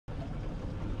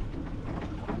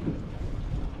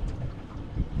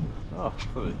Oh,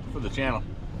 for the channel.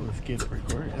 Let's get it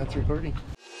recorded. That's recording.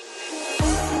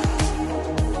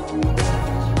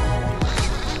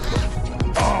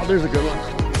 Oh, there's a good one.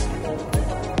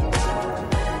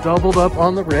 Doubled up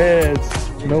on the reds.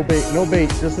 No bait,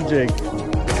 just a jig.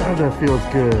 God, that feels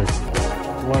good.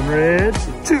 One red,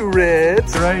 two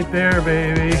reds. Right there,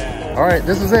 baby. Yeah. All right,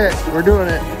 this is it. We're doing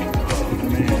it.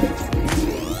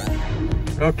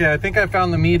 Okay, I think I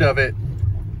found the meat of it.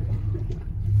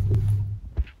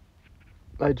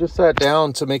 I just sat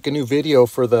down to make a new video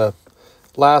for the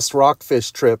last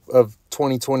rockfish trip of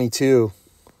 2022.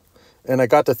 And I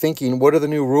got to thinking, what are the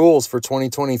new rules for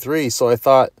 2023? So I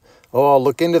thought, oh, I'll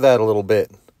look into that a little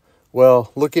bit.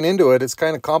 Well, looking into it, it's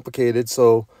kind of complicated.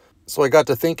 So I got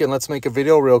to thinking, let's make a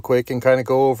video real quick and kind of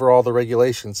go over all the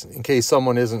regulations in case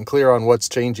someone isn't clear on what's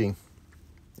changing.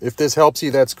 If this helps you,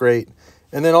 that's great.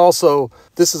 And then also,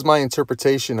 this is my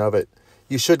interpretation of it.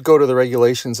 You should go to the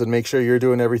regulations and make sure you're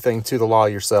doing everything to the law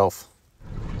yourself.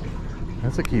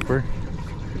 That's a keeper.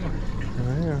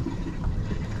 Oh, yeah.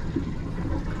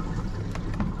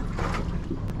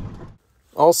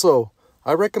 Also,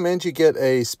 I recommend you get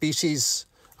a species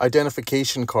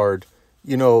identification card.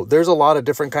 You know, there's a lot of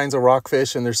different kinds of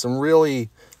rockfish and there's some really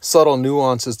subtle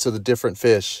nuances to the different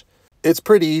fish. It's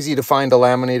pretty easy to find a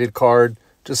laminated card.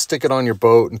 Just stick it on your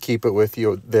boat and keep it with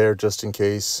you there just in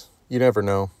case. You never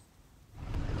know.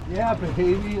 Yeah,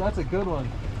 baby, that's a good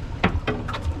one.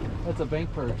 That's a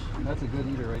bank perch. That's a good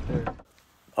eater right there.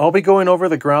 I'll be going over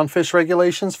the groundfish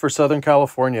regulations for Southern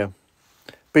California.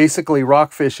 Basically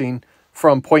rock fishing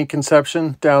from Point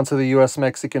Conception down to the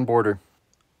US-Mexican border.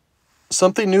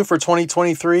 Something new for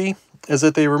 2023 is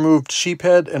that they removed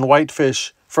sheephead and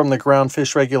whitefish from the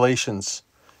groundfish regulations.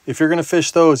 If you're going to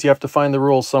fish those, you have to find the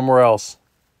rules somewhere else.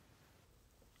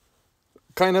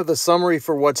 Kind of the summary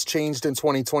for what's changed in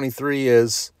 2023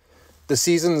 is the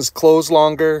season's closed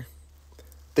longer.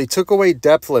 They took away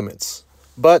depth limits,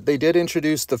 but they did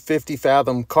introduce the 50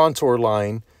 fathom contour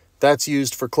line that's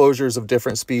used for closures of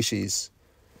different species.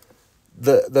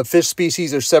 The fish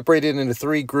species are separated into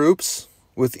 3 groups,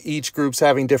 with each groups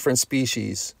having different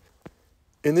species.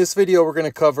 In this video, we're going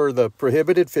to cover the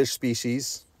prohibited fish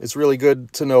species. It's really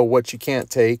good to know what you can't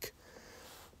take.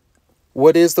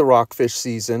 What is the rockfish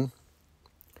season?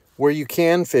 Where you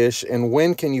can fish and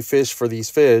when can you fish for these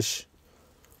fish?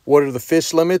 What are the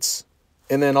fish limits?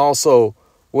 And then also,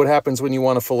 what happens when you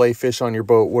want to fillet fish on your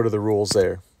boat? What are the rules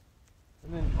there?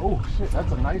 And then, oh shit,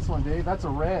 that's a nice one, Dave. That's a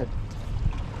red.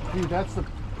 Dude, that's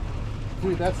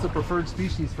the preferred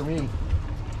species for me.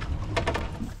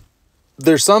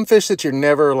 There's some fish that you're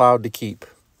never allowed to keep.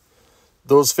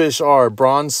 Those fish are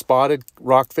bronze spotted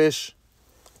rockfish,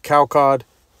 cowcod,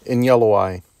 and yellow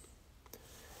eye.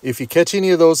 If you catch any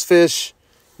of those fish,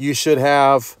 you should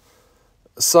have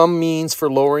some means for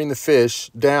lowering the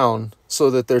fish down so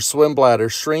that their swim bladder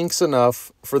shrinks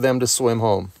enough for them to swim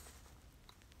home.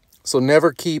 So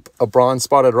never keep a bronze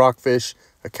spotted rockfish,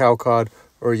 a cowcod,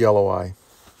 or a yellow eye.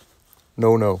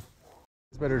 No.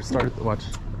 It's better to start, watch,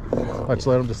 just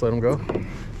let them go.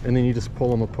 And then you just pull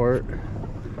them apart.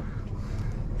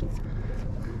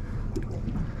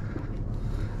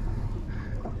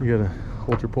 You gotta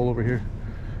hold your pole over here.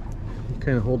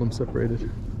 Kind of hold them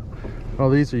separated. Oh,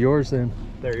 these are yours then.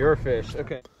 They're your fish.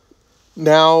 Okay.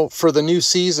 Now for the new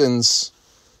seasons,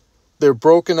 they're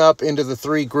broken up into the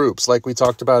 3 groups like we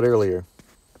talked about earlier.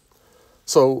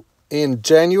 So in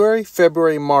January,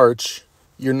 February, March,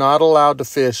 you're not allowed to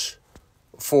fish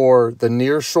for the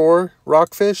near shore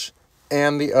rockfish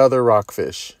and the other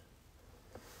rockfish.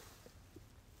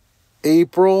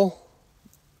 April,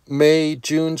 May,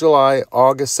 June, July,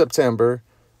 August, September.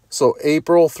 So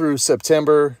April through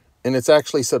September, and it's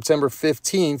actually September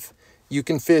 15th, you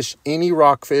can fish any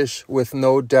rockfish with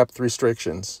no depth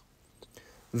restrictions.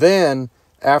 Then,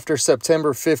 after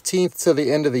September 15th to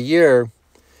the end of the year,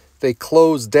 they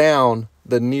close down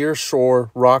the near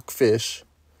shore rockfish,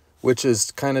 which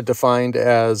is kind of defined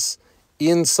as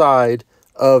inside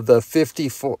of the 50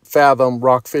 fathom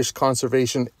rockfish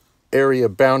conservation area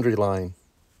boundary line.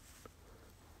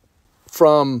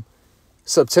 From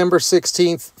September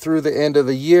 16th through the end of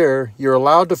the year, you're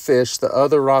allowed to fish the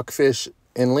other rockfish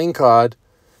and lingcod,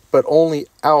 but only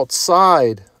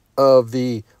outside of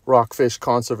the rockfish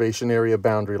conservation area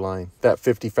boundary line, that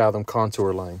 50 fathom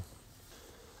contour line.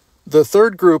 The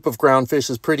third group of groundfish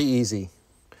is pretty easy.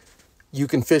 You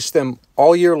can fish them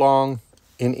all year long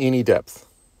in any depth.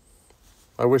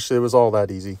 I wish it was all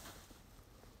that easy.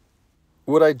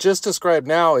 What I just described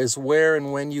now is where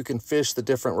and when you can fish the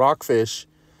different rockfish,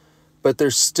 but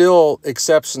there's still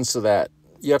exceptions to that.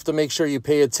 You have to make sure you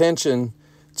pay attention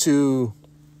to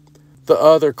the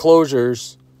other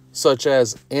closures such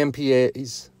as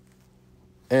MPAs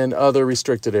and other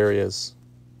restricted areas.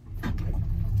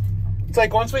 It's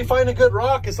like once we find a good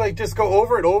rock, it's like just go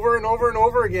over it over and over and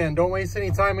over again. Don't waste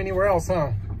any time anywhere else,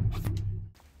 huh?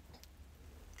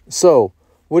 So,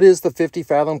 what is the 50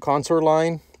 fathom contour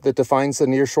line that defines the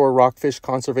nearshore rockfish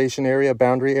conservation area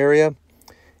boundary area?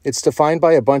 It's defined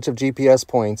by a bunch of GPS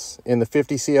points in the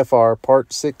 50 CFR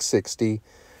Part 660,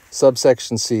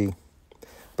 subsection C.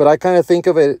 But I kind of think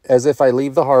of it as if I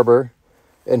leave the harbor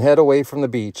and head away from the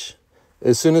beach.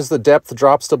 As soon as the depth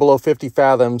drops to below 50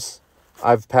 fathoms,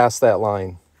 I've passed that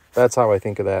line. That's how I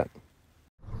think of that.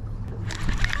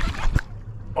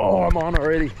 Oh, I'm on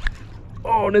already.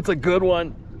 Oh, and it's a good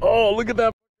one. Oh, look at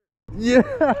that. Yeah.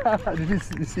 Did you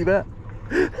see that?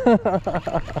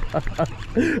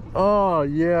 Oh,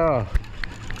 yeah.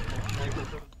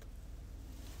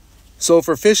 So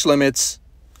for fish limits,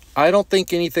 I don't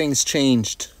think anything's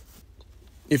changed.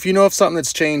 If you know of something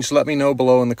that's changed, let me know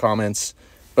below in the comments.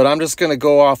 But I'm just going to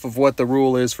go off of what the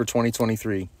rule is for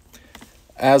 2023.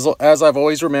 As I've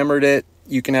always remembered it,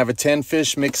 you can have a 10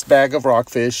 fish mixed bag of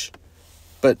rockfish,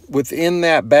 but within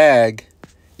that bag,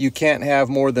 you can't have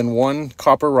more than one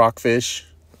copper rockfish.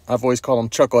 I've always called them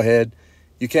chucklehead.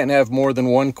 You can't have more than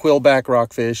one quillback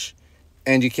rockfish,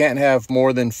 and you can't have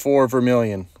more than 4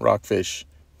 vermilion rockfish,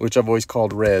 which I've always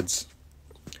called reds.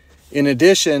 In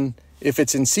addition, if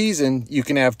it's in season, you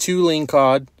can have 2 lean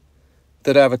cod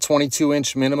that have a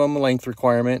 22-inch minimum length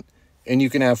requirement, and you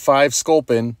can have 5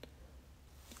 sculpin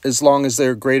as long as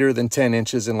they're greater than 10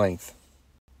 inches in length.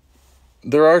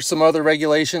 There are some other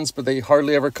regulations, but they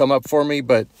hardly ever come up for me.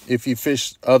 But if you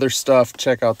fish other stuff,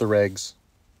 check out the regs.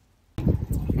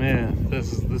 Man,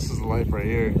 this is life right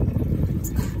here.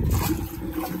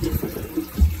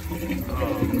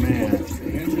 Oh man.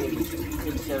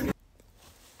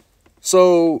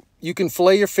 So you can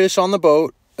fillet your fish on the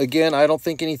boat. Again, I don't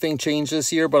think anything changed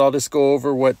this year, but I'll just go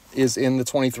over what is in the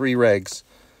 23 regs.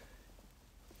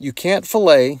 You can't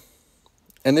fillet,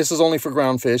 and this is only for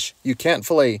ground fish, you can't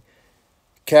fillet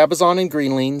cabezon and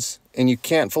greenlings, and you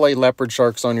can't fillet leopard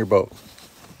sharks on your boat.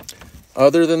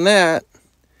 Other than that,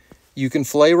 you can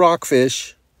fillet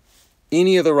rockfish,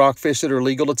 any of the rockfish that are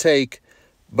legal to take,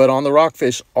 but on the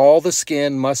rockfish, all the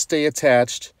skin must stay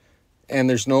attached, and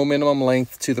there's no minimum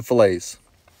length to the fillets.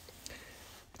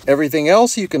 Everything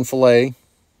else you can fillet,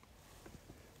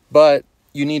 but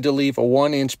you need to leave a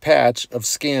 1-inch patch of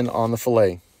skin on the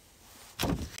fillet.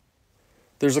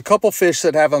 There's a couple fish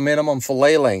that have a minimum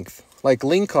fillet length. Like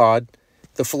lingcod,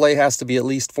 the fillet has to be at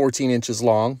least 14 inches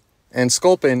long. And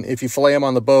sculpin, if you fillet them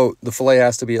on the boat, the fillet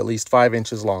has to be at least 5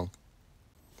 inches long.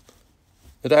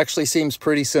 It actually seems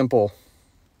pretty simple.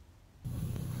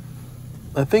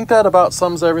 I think that about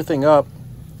sums everything up.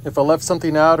 If I left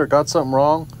something out or got something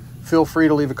wrong, feel free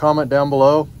to leave a comment down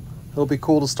below. It'll be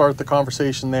cool to start the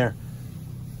conversation there.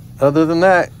 Other than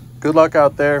that, good luck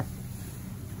out there.